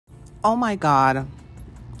Oh my God.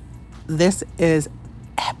 This is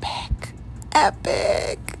epic.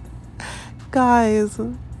 Epic. Guys,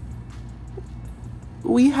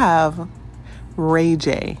 we have Ray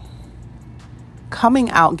J coming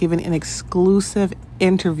out giving an exclusive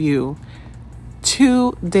interview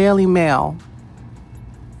to Daily Mail,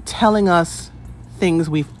 telling us things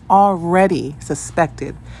we've already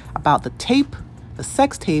suspected about the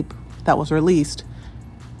sex tape that was released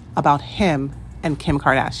about him and Kim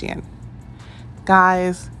Kardashian.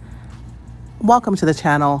 Guys, welcome to the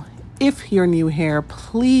channel. If you're new here,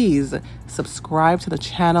 please subscribe to the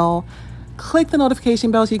channel. Click the notification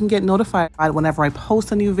bell so you can get notified whenever I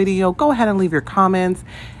post a new video. Go ahead and leave your comments,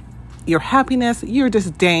 your happiness, your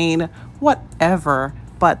disdain, whatever.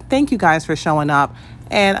 But thank you guys for showing up.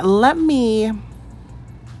 And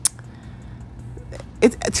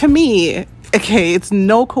it's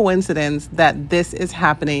no coincidence that this is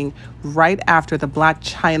happening right after the Blac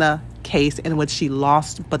Chyna case in which she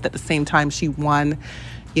lost, but at the same time she won.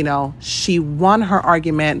 You know, she won her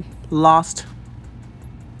argument, lost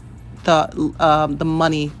the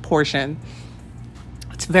money portion.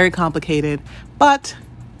 It's very complicated, but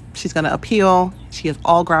she's going to appeal. She has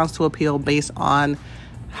all grounds to appeal based on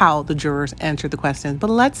how the jurors answered the questions. But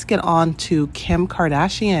let's get on to Kim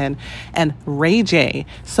Kardashian and Ray J.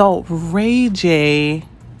 So Ray J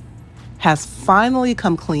has finally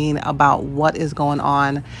come clean about what is going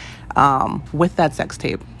on with that sex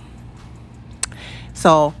tape.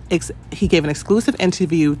 So he gave an exclusive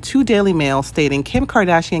interview to Daily Mail stating Kim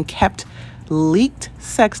Kardashian kept leaked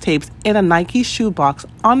sex tapes in a Nike shoebox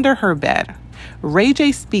under her bed. Ray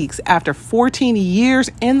J speaks after 14 years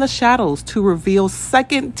in the shadows to reveal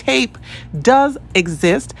second tape does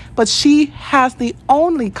exist, but she has the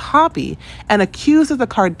only copy and accuses the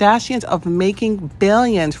Kardashians of making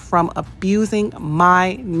billions from abusing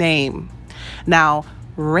my name. Now,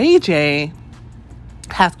 Ray J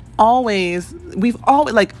has we've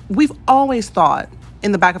always thought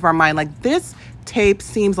in the back of our mind, like, this tape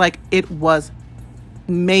seems like it was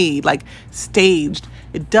made, like staged.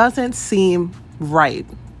 It doesn't seem right.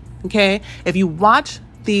 Okay. If you watch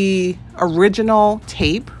the original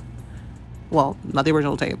tape, well, not the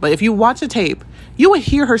original tape, but if you watch the tape, you would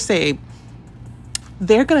hear her say,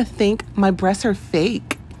 they're going to think my breasts are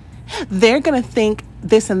fake. They're going to think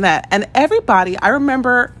this and that. And everybody, I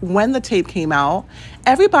remember when the tape came out,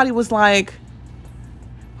 everybody was like,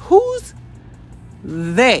 who's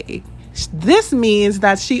they? This means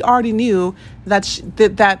that she already knew that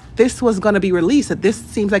that this was going to be released, that this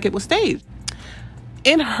seems like it was staged.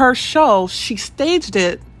 In her show, she staged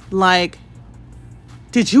it like,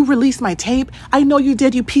 did you release my tape? I know you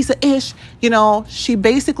did, you piece of ish. You know, she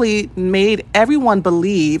basically made everyone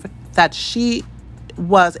believe that she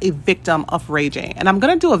was a victim of Ray J. And I'm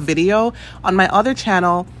going to do a video on my other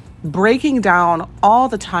channel breaking down all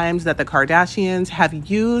the times that the Kardashians have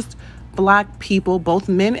used Black people, both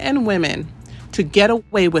men and women, to get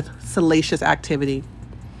away with salacious activity.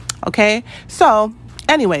 Okay? So,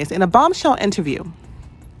 anyways, in a bombshell interview,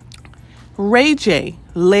 Ray J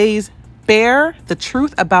lays bare the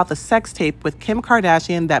truth about the sex tape with Kim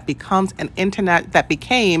Kardashian that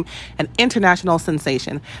became an international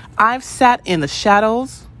sensation. I've sat in the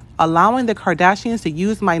shadows, allowing the Kardashians to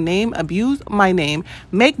use my name, abuse my name,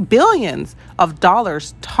 make billions of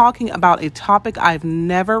dollars talking about a topic I've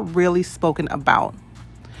never really spoken about.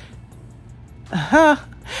 And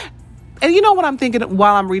you know what I'm thinking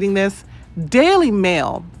while I'm reading this? Daily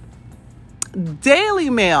Mail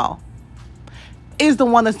is the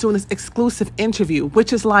one that's doing this exclusive interview,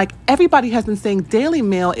 which is like, everybody has been saying Daily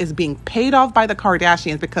Mail is being paid off by the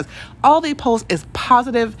Kardashians because all they post is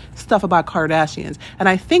positive stuff about Kardashians. And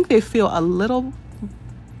I think they feel a little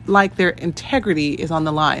like their integrity is on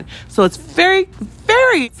the line. So it's very,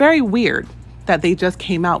 very, very weird that they just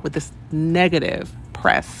came out with this negative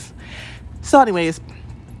press. So anyways,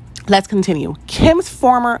 let's continue. Kim's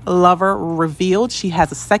former lover revealed she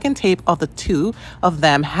has a second tape of the two of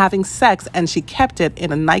them having sex, and she kept it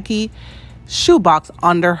in a Nike shoebox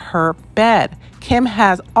under her bed. Kim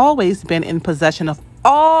has always been in possession of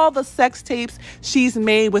all the sex tapes she's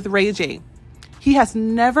made with Ray J. He has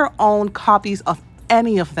never owned copies of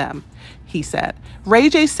any of them, he said. Ray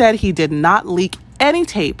J said he did not leak any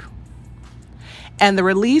tape, and the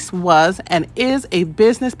release was and is a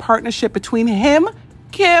business partnership between him,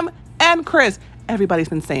 Kim, and Kris. Everybody's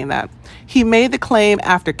been saying that. He made the claim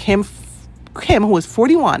after Kim, who is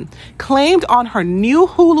 41, claimed on her new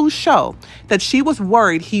Hulu show that she was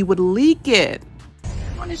worried he would leak it.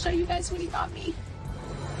 I want to show you guys what he got me.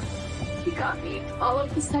 He got me all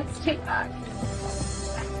of the sex tape back.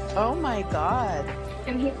 Oh my God.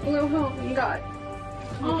 And he flew home and got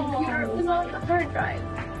the computer found the hard drive.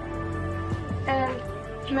 And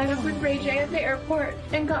met up with Ray J at the airport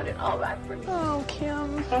and got it all back for me. Oh,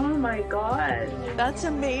 Kim. Oh my god. That's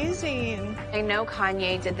amazing. I know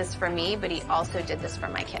Kanye did this for me, but he also did this for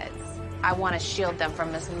my kids. I want to shield them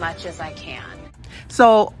from as much as I can.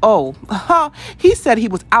 So, he said he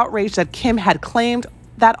was outraged that Kim had claimed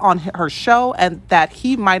that on her show and that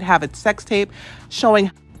he might have a sex tape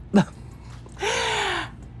showing.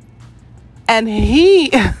 And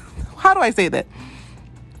how do I say that?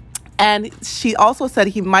 And she also said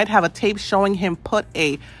he might have a tape showing him put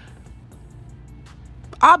a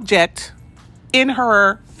object in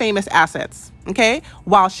her famous assets, okay,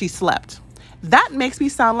 while she slept. That makes me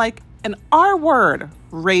sound like an R word,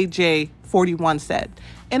 Ray J 41 said.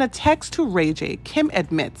 In a text to Ray J, Kim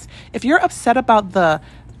admits, if you're upset about the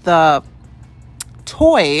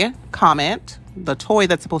toy comment, the toy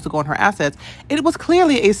that's supposed to go in her assets, it was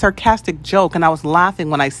clearly a sarcastic joke and I was laughing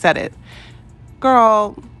when I said it.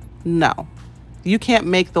 Girl, no. You can't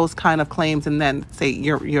make those kind of claims and then say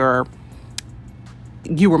you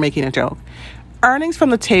were making a joke. Earnings from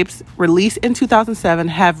the tapes released in 2007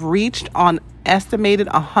 have reached an estimated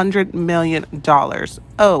 $100 million.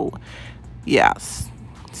 Oh, yes.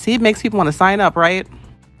 See, it makes people want to sign up, right?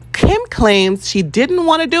 Kim claims she didn't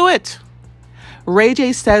want to do it. Ray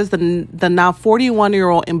J says the now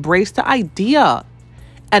 41-year-old embraced the idea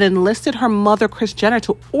and enlisted her mother, Kris Jenner,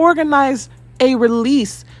 to organize a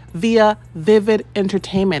release via Vivid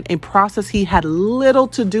Entertainment, a process he had little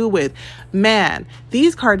to do with. Man,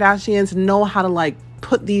 these Kardashians know how to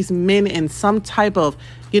put these men in some type of,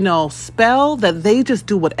 spell that they just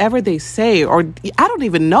do whatever they say. Or I don't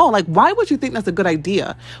even know. Why would you think that's a good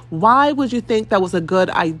idea? Why would you think that was a good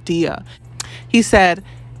idea? He said,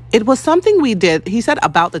 it was something we did. He said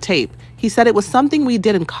about the tape. He said it was something we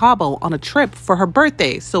did in Cabo on a trip for her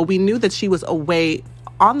birthday. So we knew that she was away.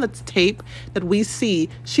 On the tape that we see,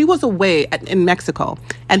 she was away in Mexico,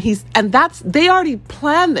 and they already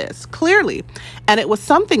planned this clearly, and it was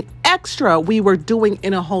something extra we were doing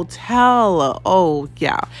in a hotel. Oh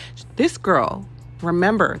yeah,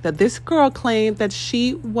 remember that this girl claimed that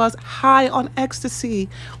she was high on ecstasy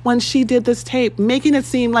when she did this tape, making it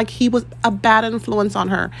seem like he was a bad influence on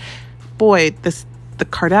her. Boy, the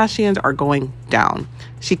Kardashians are going down.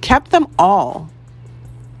 She kept them all.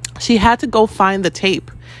 She had to go find the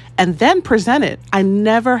tape and then present it. I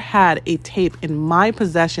never had a tape in my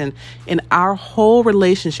possession in our whole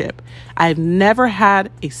relationship. I've never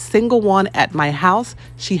had a single one at my house.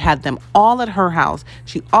 She had them all at her house.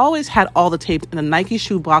 She always had all the tapes in a Nike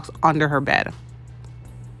shoebox under her bed.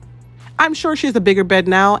 I'm sure she has a bigger bed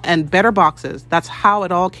now and better boxes. That's how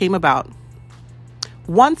it all came about.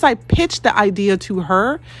 Once I pitched the idea to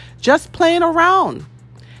her, just playing around.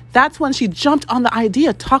 That's when she jumped on the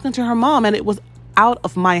idea, talking to her mom, and it was out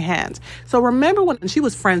of my hands. So remember when she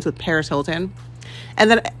was friends with Paris Hilton,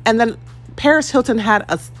 and then Paris Hilton had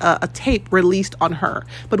a tape released on her,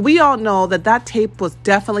 but we all know that tape was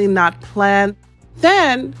definitely not planned.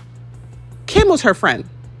 Then Kim was her friend,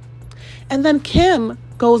 and then Kim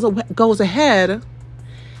goes ahead,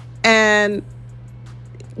 and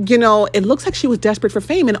it looks like she was desperate for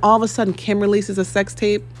fame, and all of a sudden Kim releases a sex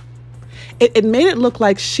tape. It made it look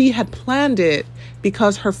like she had planned it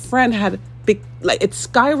because her friend had it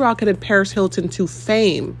skyrocketed Paris Hilton to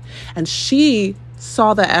fame, and she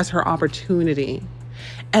saw that as her opportunity.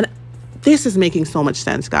 And this is making so much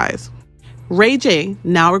sense, guys. Ray J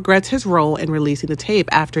now regrets his role in releasing the tape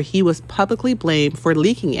after he was publicly blamed for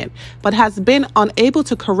leaking it, but has been unable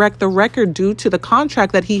to correct the record due to the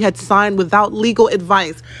contract that he had signed without legal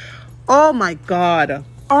advice. Oh my God.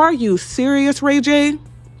 Are you serious, Ray J?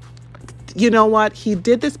 You know what? He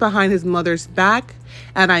did this behind his mother's back.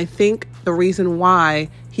 And I think the reason why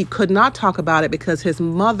he could not talk about it because his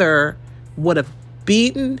mother would have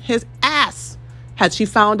beaten his ass had she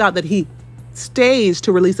found out that he staged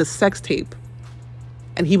to release a sex tape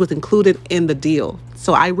and he was included in the deal.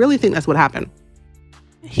 So I really think that's what happened.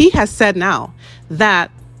 He has said now that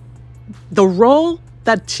the role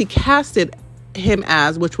that she casted him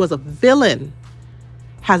as, which was a villain,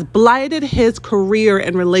 has blighted his career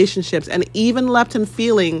and relationships and even left him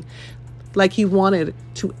feeling like he wanted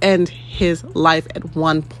to end his life at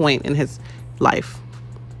one point in his life.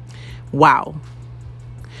 Wow.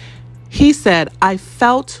 He said, I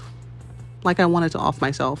felt like I wanted to off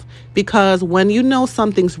myself because when you know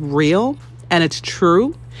something's real and it's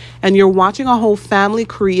true and you're watching a whole family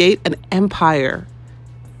create an empire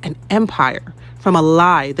from a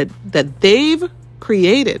lie that they've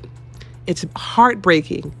created, it's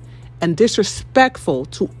heartbreaking and disrespectful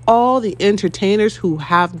to all the entertainers who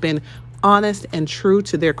have been honest and true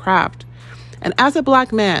to their craft. And as a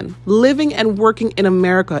Black man living and working in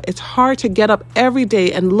America, it's hard to get up every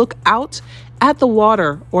day and look out at the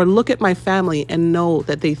water or look at my family and know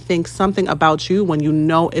that they think something about you when you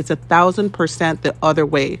know it's 1,000% the other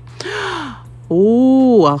way.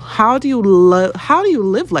 Ooh, how do you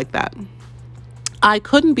live like that? I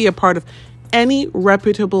couldn't be a part of any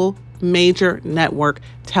reputable major network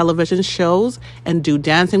television shows and do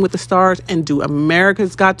Dancing with the Stars and do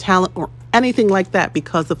America's Got Talent or anything like that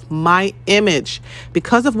because of my image.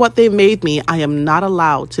 Because of what they made me, I am not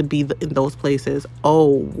allowed to be in those places.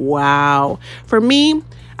 Oh, wow. For me,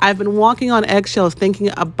 I've been walking on eggshells thinking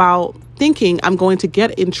I'm going to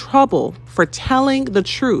get in trouble for telling the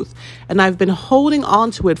truth. And I've been holding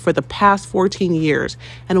on to it for the past 14 years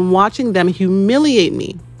and watching them humiliate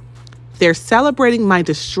me. They're celebrating my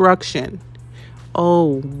destruction.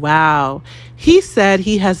 Oh, wow. He said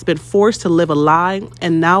he has been forced to live a lie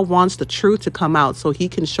and now wants the truth to come out so he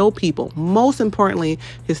can show people, most importantly,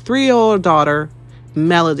 his 3-year-old daughter,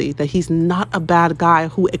 Melody, that he's not a bad guy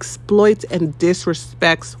who exploits and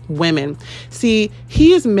disrespects women. See,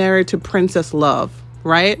 he is married to Princess Love,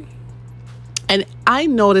 right? And I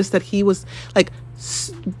noticed that he was like,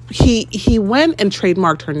 he went and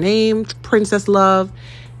trademarked her name, Princess Love.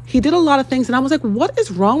 He did a lot of things, and I was like, what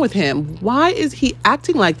is wrong with him? Why is he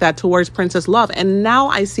acting like that towards Princess Love? And now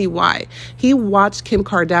I see why. He watched Kim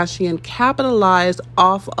Kardashian capitalize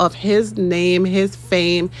off of his name, his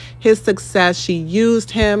fame, his success. She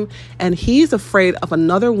used him, and he's afraid of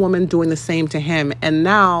another woman doing the same to him. And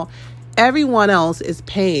now everyone else is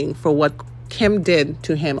paying for what Kim did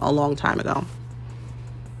to him a long time ago.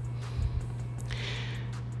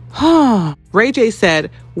 Ray J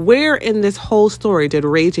said, where in this whole story did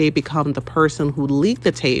Ray J become the person who leaked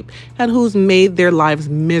the tape and who's made their lives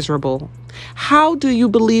miserable? How do you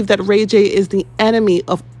believe that Ray J is the enemy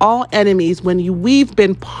of all enemies when we've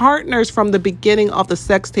been partners from the beginning of the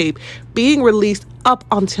sex tape being released up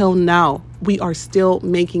until now? We are still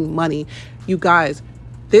making money. You guys,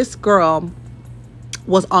 this girl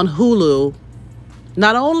was on Hulu,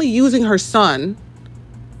 not only using her son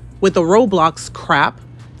with the Roblox crap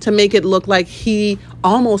to make it look like he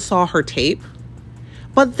almost saw her tape,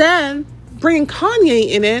 but then bringing Kanye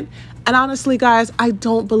in it. And honestly, guys, I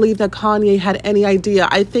don't believe that Kanye had any idea.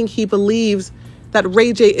 I think he believes that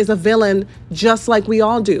Ray J is a villain just like we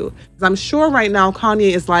all do. I'm sure right now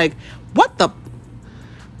Kanye is like, what the?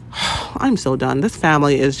 I'm so done. This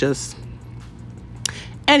family is just...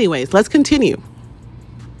 Anyways, let's continue.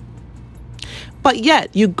 But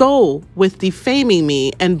yet you go with defaming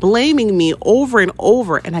me and blaming me over and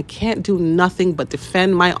over, and I can't do nothing but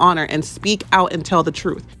defend my honor and speak out and tell the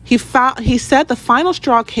truth. He said the final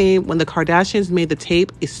straw came when the Kardashians made the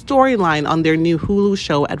tape a storyline on their new Hulu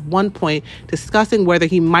show at one point, discussing whether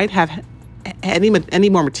he might have any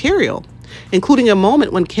more material, including a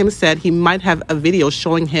moment when Kim said he might have a video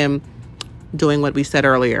showing him doing what we said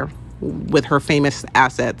earlier with her famous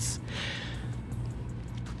assets.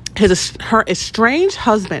 Her estranged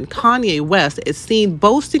husband, Kanye West, is seen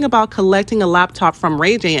boasting about collecting a laptop from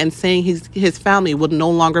Ray J and saying his family would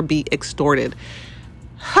no longer be extorted.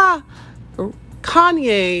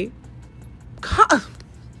 Kanye.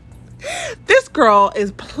 This girl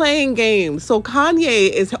is playing games. So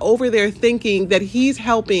Kanye is over there thinking that he's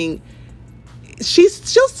helping. She's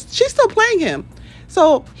still playing him.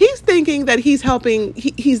 So he's thinking that he's helping,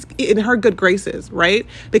 he's in her good graces, right?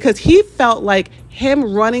 Because he felt like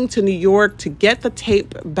him running to New York to get the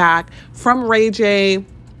tape back from Ray J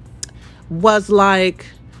was like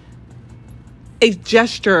a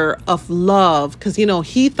gesture of love, because, you know,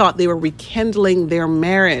 he thought they were rekindling their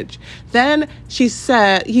marriage. Then she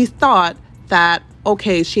said he thought that,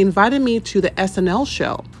 okay, she invited me to the SNL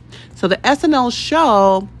show. So the SNL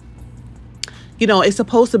show, you know, is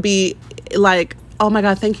supposed to be like, oh my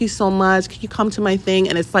God, thank you so much. Can you come to my thing?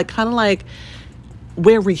 And it's like kind of like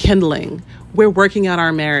we're rekindling. We're working out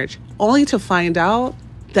our marriage. Only to find out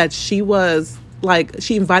that she was like,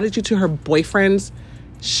 she invited you to her boyfriend's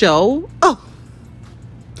show. Oh,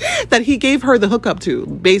 that he gave her the hookup to,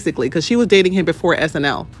 basically, because she was dating him before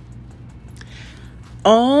SNL.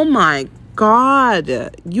 Oh my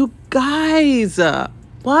God. You guys,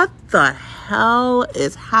 what the hell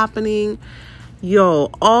is happening? Yo,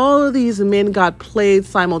 all of these men got played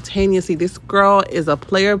simultaneously. This girl is a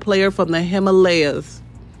player from the Himalayas.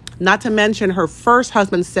 Not to mention her first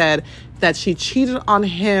husband said that she cheated on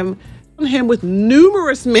him with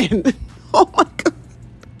numerous men. Oh my God.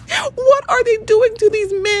 What are they doing to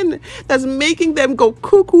these men that's making them go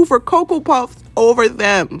cuckoo for Cocoa Puffs over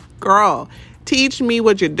them? Girl, teach me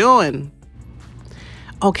what you're doing.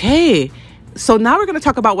 Okay, so now we're going to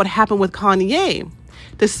talk about what happened with Kanye.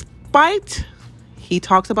 Despite he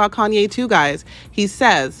talks about Kanye too, guys. He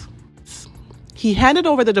says he handed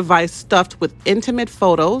over the device stuffed with intimate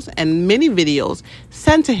photos and mini videos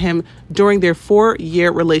sent to him during their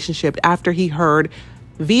 4-year relationship after he heard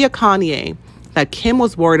via Kanye that Kim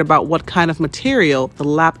was worried about what kind of material the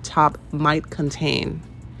laptop might contain.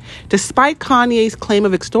 Despite Kanye's claim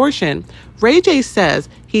of extortion, Ray J says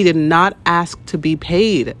he did not ask to be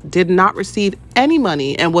paid, did not receive any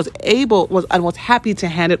money, and was happy to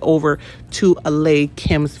hand it over to allay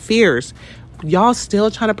Kim's fears. Y'all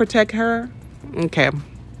still trying to protect her? Okay.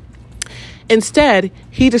 Instead,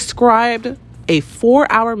 he described a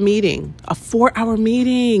 4-hour meeting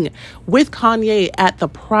with Kanye at the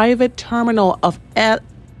private terminal of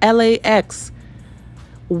LAX,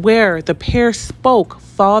 where the pair spoke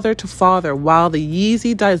father to father while the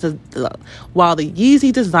Yeezy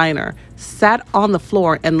designer sat on the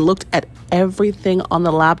floor and looked at everything on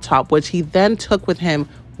the laptop, which he then took with him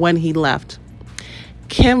when he left.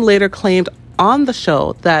 Kim later claimed on the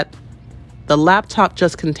show that the laptop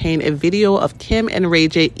just contained a video of Kim and Ray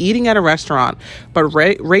J eating at a restaurant, but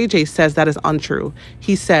Ray J says that is untrue.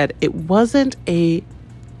 He said it wasn't a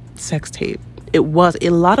sex tape. It was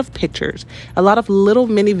a lot of pictures, a lot of little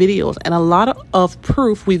mini videos, and a lot of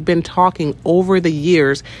proof we've been talking over the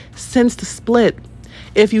years since the split.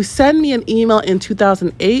 If you send me an email in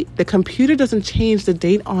 2008, the computer doesn't change the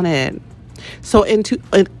date on it. So in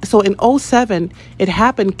 07, it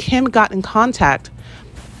happened. Kim got in contact.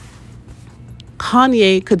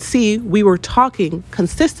 Kanye could see we were talking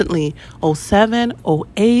consistently 07,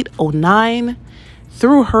 08, 09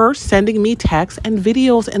 through her sending me texts and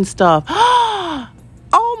videos and stuff.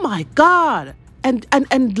 Oh my God. And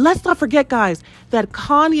let's not forget, guys, that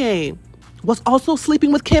Kanye was also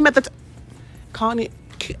sleeping with Kim at the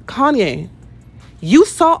Kanye, you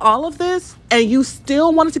saw all of this and you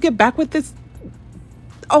still wanted to get back with this?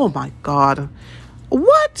 Oh my God.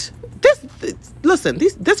 What? Listen,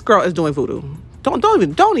 this girl is doing voodoo.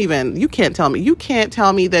 Don't even, you can't tell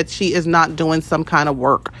me that she is not doing some kind of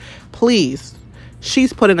work. Please.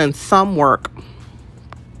 She's putting in some work.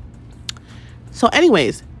 So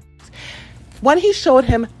anyways, when he showed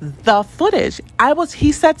him the footage,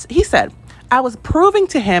 he said, I was proving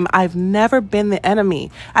to him I've never been the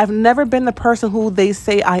enemy. I've never been the person who they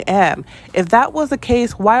say I am. If that was the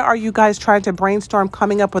case, why are you guys trying to brainstorm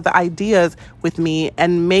coming up with the ideas with me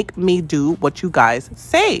and make me do what you guys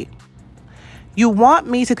say? You want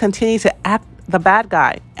me to continue to act the bad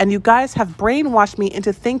guy, and you guys have brainwashed me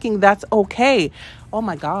into thinking that's okay. Oh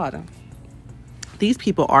my God. These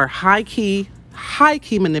people are high-key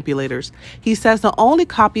manipulators. He says the only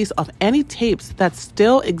copies of any tapes that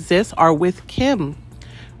still exist are with Kim.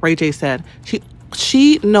 Ray J said,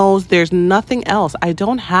 she knows there's nothing else. I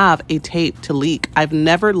don't have a tape to leak. I've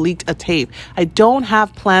never leaked a tape. I don't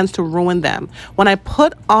have plans to ruin them. When I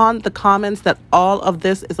put on the comments that all of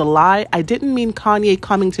this is a lie, I didn't mean Kanye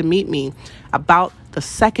coming to meet me about the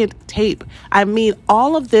second tape. I mean,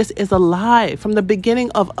 all of this is a lie from the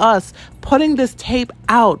beginning of us putting this tape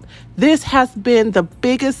out. This has been the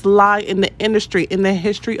biggest lie in the industry, in the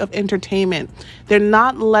history of entertainment. They're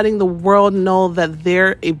not letting the world know that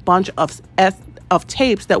they're a bunch of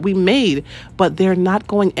tapes that we made, but they're not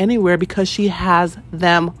going anywhere because she has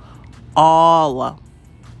them all.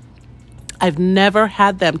 I've never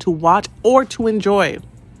had them to watch or to enjoy.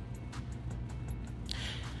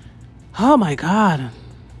 Oh my God.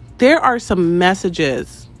 There are some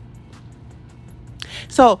messages.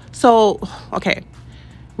 So, okay.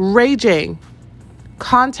 Ray J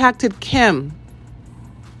contacted Kim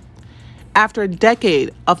after a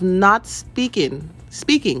decade of not speaking.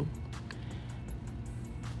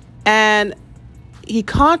 And he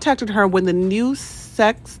contacted her when the new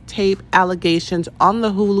sex tape allegations on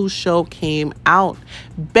the Hulu show came out,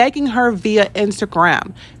 begging her via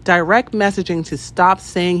Instagram, direct messaging to stop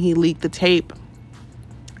saying he leaked the tape.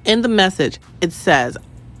 In the message, it says,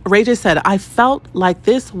 Ray J said, I felt like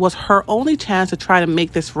this was her only chance to try to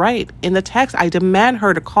make this right. In the text, I demand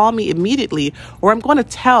her to call me immediately or I'm going to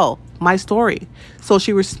tell my story. So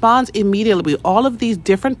she responds immediately with all of these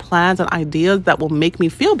different plans and ideas that will make me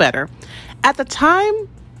feel better. At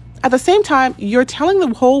the same time, you're telling the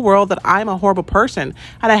whole world that I'm a horrible person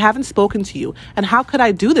and I haven't spoken to you. And how could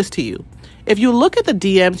I do this to you? If you look at the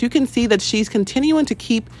DMs, you can see that she's continuing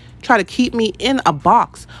to try to keep me in a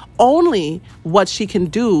box. Only what she can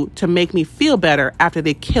do to make me feel better after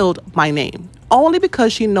they killed my name. Only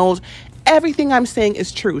because she knows everything I'm saying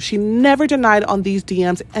is true. She never denied on these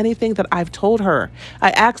DMs anything that I've told her.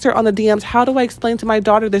 I asked her on the DMs, how do I explain to my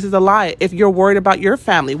daughter this is a lie if you're worried about your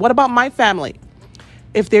family? What about my family?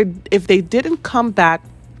 If they didn't come back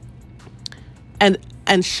and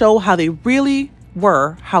show how they really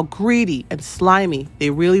were, how greedy and slimy they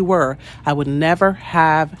really were, I would never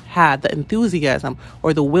have had the enthusiasm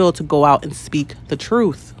or the will to go out and speak the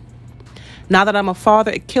truth. Now that I'm a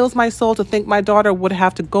father, it kills my soul to think my daughter would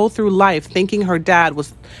have to go through life thinking her dad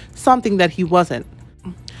was something that he wasn't.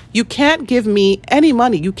 You can't give me any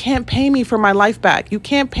money. You can't pay me for my life back. You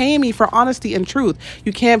can't pay me for honesty and truth.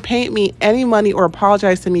 You can't pay me any money or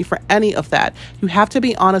apologize to me for any of that. You have to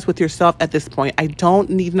be honest with yourself at this point. I don't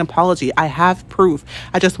need an apology. I have proof.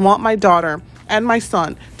 I just want my daughter and my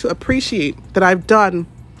son to appreciate what I've done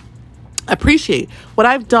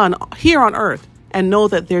here on earth, and know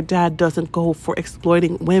that their dad doesn't go for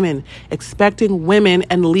exploiting women, expecting women,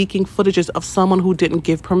 and leaking footages of someone who didn't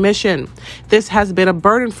give permission. This has been a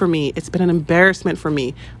burden for me. It's been an embarrassment for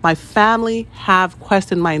me. My family have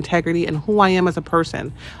questioned my integrity and who I am as a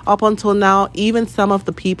person. Up until now, even some of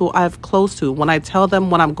the people I've close to, when I tell them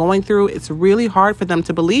what I'm going through, it's really hard for them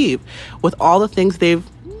to believe with all the things which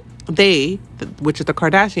is the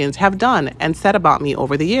Kardashians, have done and said about me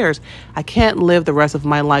over the years. I can't live the rest of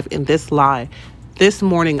my life in this lie. This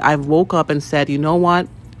morning, I woke up and said, you know what?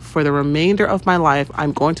 For the remainder of my life,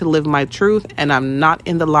 I'm going to live my truth, and I'm not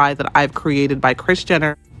in the lie that I've created by Kris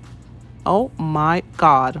Jenner. Oh my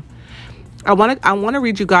God. I want to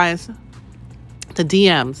read you guys the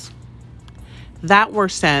DMs that were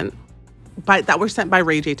sent by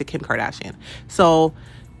Ray J to Kim Kardashian. So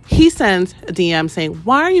he sends a DM saying,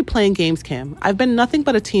 why are you playing games, Kim? I've been nothing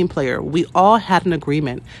but a team player. We all had an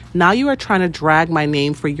agreement. Now you are trying to drag my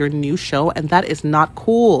name for your new show, and that is not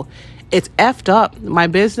cool. It's effed up my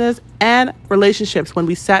business and relationships when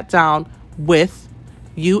we sat down with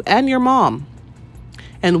you and your mom,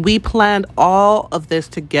 and we planned all of this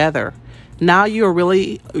together. Now you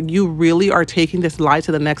really are taking this lie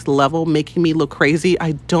to the next level, making me look crazy.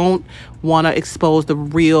 I don't want to expose the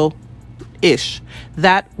real ish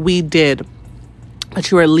that we did, but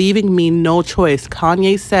you are leaving me no choice.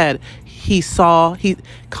 Kanye said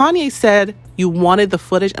you wanted the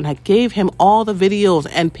footage, and I gave him all the videos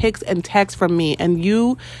and pics and texts from me and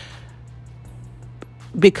you,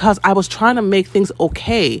 because I was trying to make things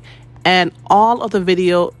okay, and all of the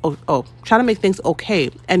video trying to make things okay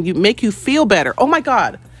and make you feel better. Oh my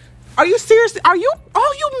God, are you serious? All you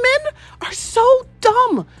men are so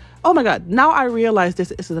dumb. Oh my God, now I realize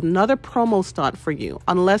this is another promo stunt for you.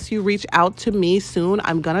 Unless you reach out to me soon,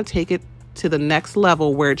 I'm going to take it to the next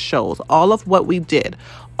level where it shows all of what we did,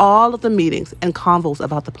 all of the meetings and convos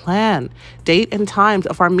about the plan, date and times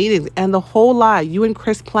of our meetings, and the whole lie you and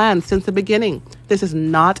Kris planned since the beginning. This is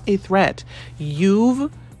not a threat.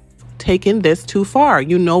 You've taken this too far.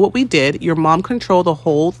 You know what we did. Your mom controlled the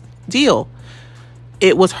whole deal.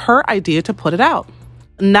 It was her idea to put it out.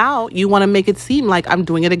 Now you want to make it seem like I'm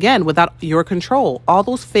doing it again without your control. All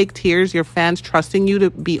those fake tears, your fans trusting you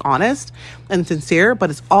to be honest and sincere,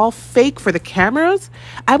 but it's all fake for the cameras.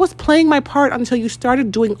 I was playing my part until you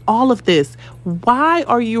started doing all of this. Why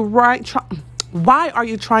are you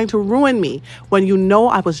trying to ruin me when you know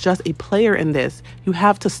I was just a player in this? You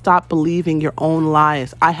have to stop believing your own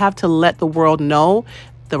lies. I have to let the world know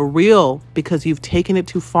the real, because you've taken it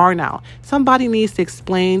too far now. Somebody needs to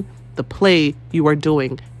explain the play you are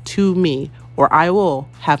doing to me, or I will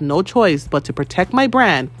have no choice but to protect my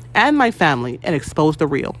brand and my family and expose the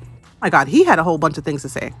real. My God, he had a whole bunch of things to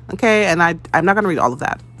say, okay? And I'm not going to read all of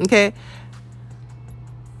that, okay?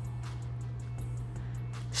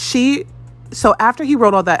 So after he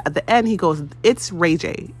wrote all that, at the end, he goes, it's Ray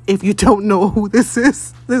J. If you don't know who this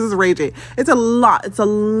is Ray J. It's a lot. It's a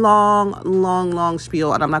long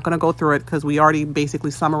spiel, and I'm not going to go through it because we already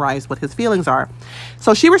basically summarized what his feelings are.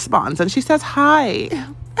 So she responds, and she says, hi.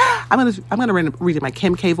 I'm gonna read it in my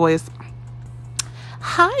Kim K voice.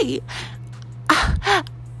 Hi.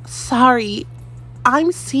 Sorry.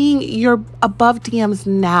 I'm seeing your above DMs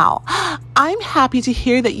now. I'm happy to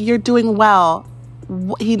hear that you're doing well.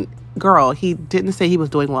 He didn't say he was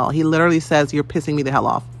doing well. He literally says, you're pissing me the hell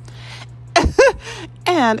off.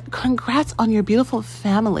 And congrats on your beautiful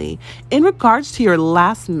family. In regards to your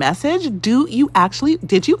last message, did you actually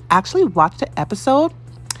watch the episode?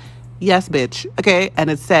 Yes, bitch. Okay. And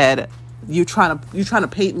it said, you trying to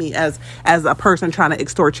paint me as a person trying to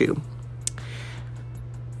extort you.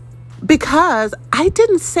 Because I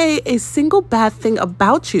didn't say a single bad thing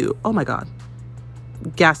about you. Oh my God.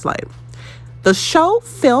 Gaslight. The show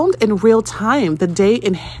filmed in real time the day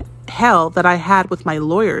in hell that I had with my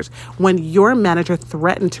lawyers when your manager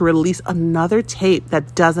threatened to release another tape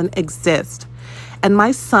that doesn't exist. And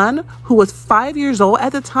my son, who was 5 years old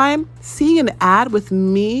at the time, seeing an ad with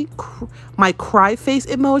me, my cry face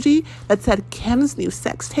emoji that said Kim's new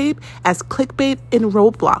sex tape as clickbait in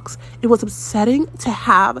Roblox. It was upsetting to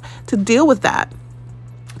have to deal with that.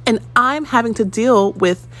 And I'm having to deal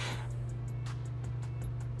with,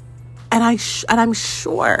 and I'm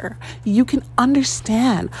sure you can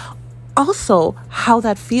understand also how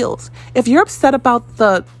that feels. If you're upset about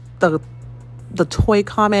the toy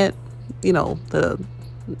comment, you know, the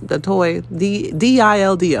toy,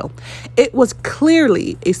 DILDO, it was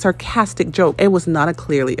clearly a sarcastic joke. It was not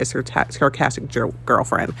clearly a sarcastic joke,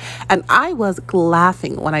 girlfriend. And I was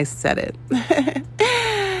laughing when I said it.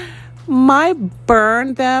 My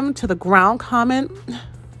burn them to the ground comment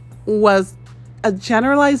was a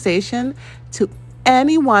generalization to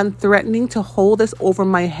anyone threatening to hold this over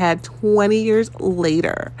my head 20 years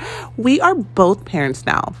later. We are both parents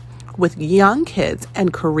now with young kids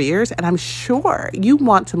and careers, and I'm sure you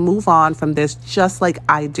want to move on from this just like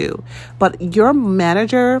I do. But your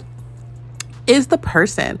manager is the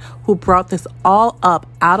person who brought this all up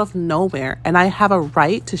out of nowhere, and I have a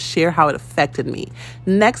right to share how it affected me.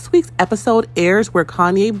 Next week's episode airs where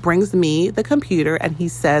Kanye brings me the computer and he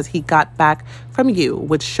says he got back from you,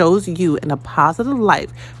 which shows you in a positive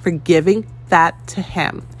light for giving that to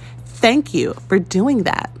him. Thank you for doing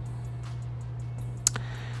that.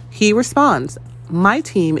 He responds, my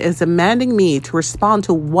team is demanding me to respond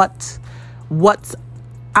to what's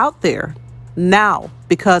out there now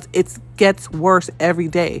because it gets worse every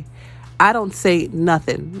day. I don't say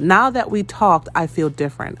nothing. Now that we talked, I feel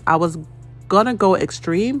different. I was gonna go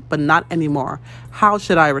extreme, but not anymore. How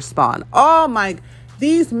should I respond? Oh my,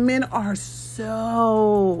 these men are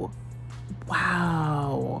so,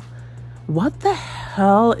 wow. What the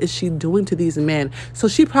hell is she doing to these men? So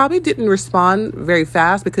she probably didn't respond very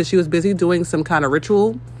fast because she was busy doing some kind of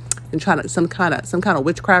ritual and trying to some kind of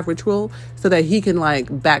witchcraft ritual so that he can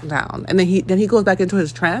like back down. And then he goes back into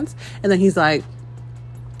his trance, and then he's like,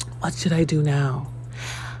 what should I do now?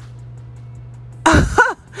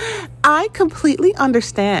 I completely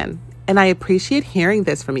understand, and I appreciate hearing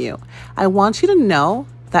this from you. I want you to know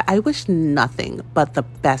that I wish nothing but the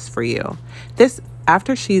best for you. This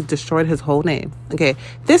after she's destroyed his whole name. Okay,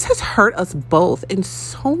 this has hurt us both in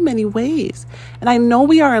so many ways. And I know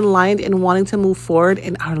we are aligned in wanting to move forward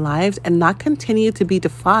in our lives and not continue to be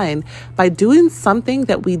defined by doing something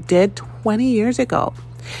that we did 20 years ago.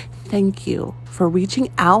 Thank you for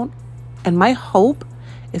reaching out. And my hope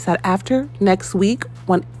is that after next week,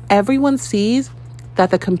 when everyone sees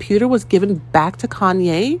that the computer was given back to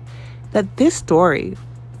Kanye, that this story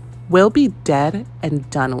will be dead and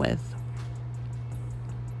done with.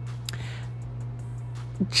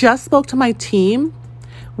 Just spoke to my team.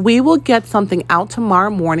 We will get something out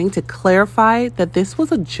tomorrow morning to clarify that this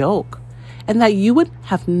was a joke and that you would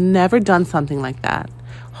have never done something like that.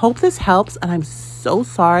 Hope this helps, and I'm so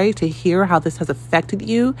sorry to hear how this has affected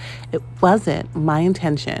you. It wasn't my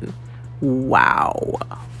intention. Wow.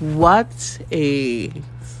 What a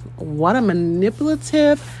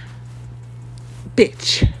manipulative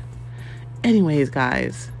bitch. Anyways,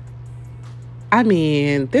 guys, I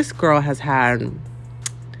mean, this girl has had,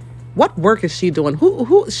 what work is she doing?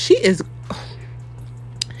 Who she is?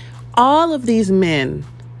 All of these men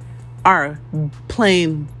are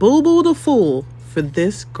playing boo-boo the fool for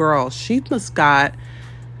this girl. She got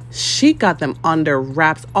them under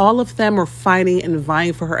wraps. All of them were fighting and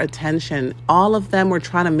vying for her attention. All of them were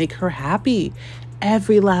trying to make her happy.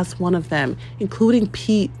 Every last one of them, including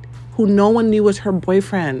Pete, who no one knew was her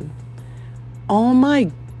boyfriend. Oh my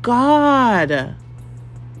God.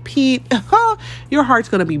 Pete, your heart's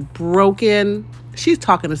going to be broken. She's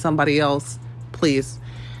talking to somebody else. Please.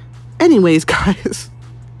 Anyways, guys,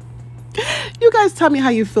 you guys tell me how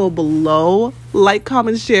you feel below. Like,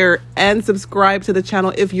 comment, share, and subscribe to the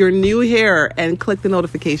channel if you're new here, and click the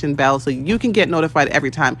notification bell so you can get notified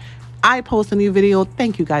every time I post a new video.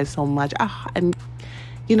 Thank you guys so much. And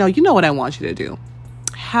you know what I want you to do.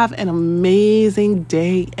 Have an amazing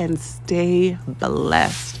day and stay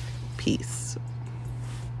blessed. Peace.